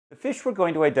fish we're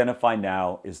going to identify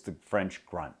now is the French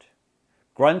grunt.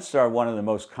 Grunts are one of the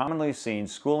most commonly seen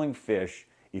schooling fish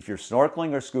if you're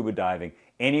snorkeling or scuba diving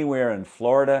anywhere in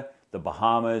Florida, the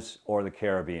Bahamas, or the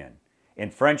Caribbean.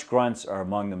 And French grunts are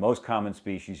among the most common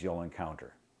species you'll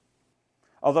encounter.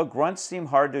 Although grunts seem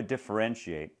hard to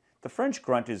differentiate, the French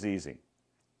grunt is easy.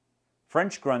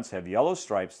 French grunts have yellow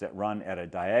stripes that run at a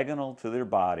diagonal to their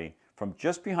body from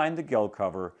just behind the gill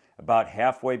cover, about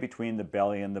halfway between the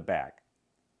belly and the back.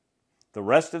 The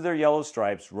rest of their yellow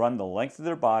stripes run the length of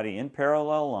their body in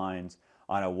parallel lines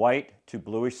on a white to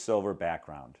bluish silver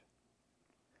background.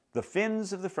 The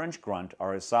fins of the French grunt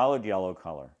are a solid yellow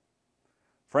color.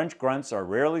 French grunts are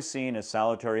rarely seen as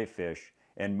solitary fish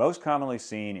and most commonly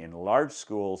seen in large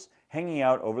schools hanging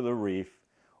out over the reef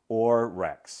or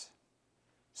wrecks.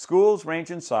 Schools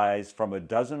range in size from a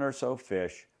dozen or so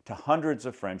fish to hundreds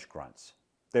of French grunts.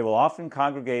 They will often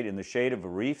congregate in the shade of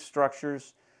reef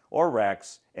structures or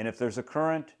wrecks, and if there's a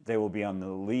current, they will be on the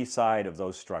lee side of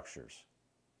those structures.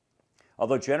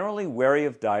 Although generally wary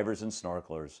of divers and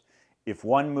snorkelers, if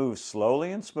one moves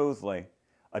slowly and smoothly,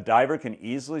 a diver can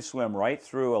easily swim right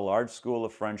through a large school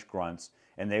of French grunts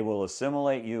and they will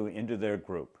assimilate you into their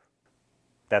group.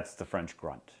 That's the French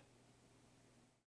grunt.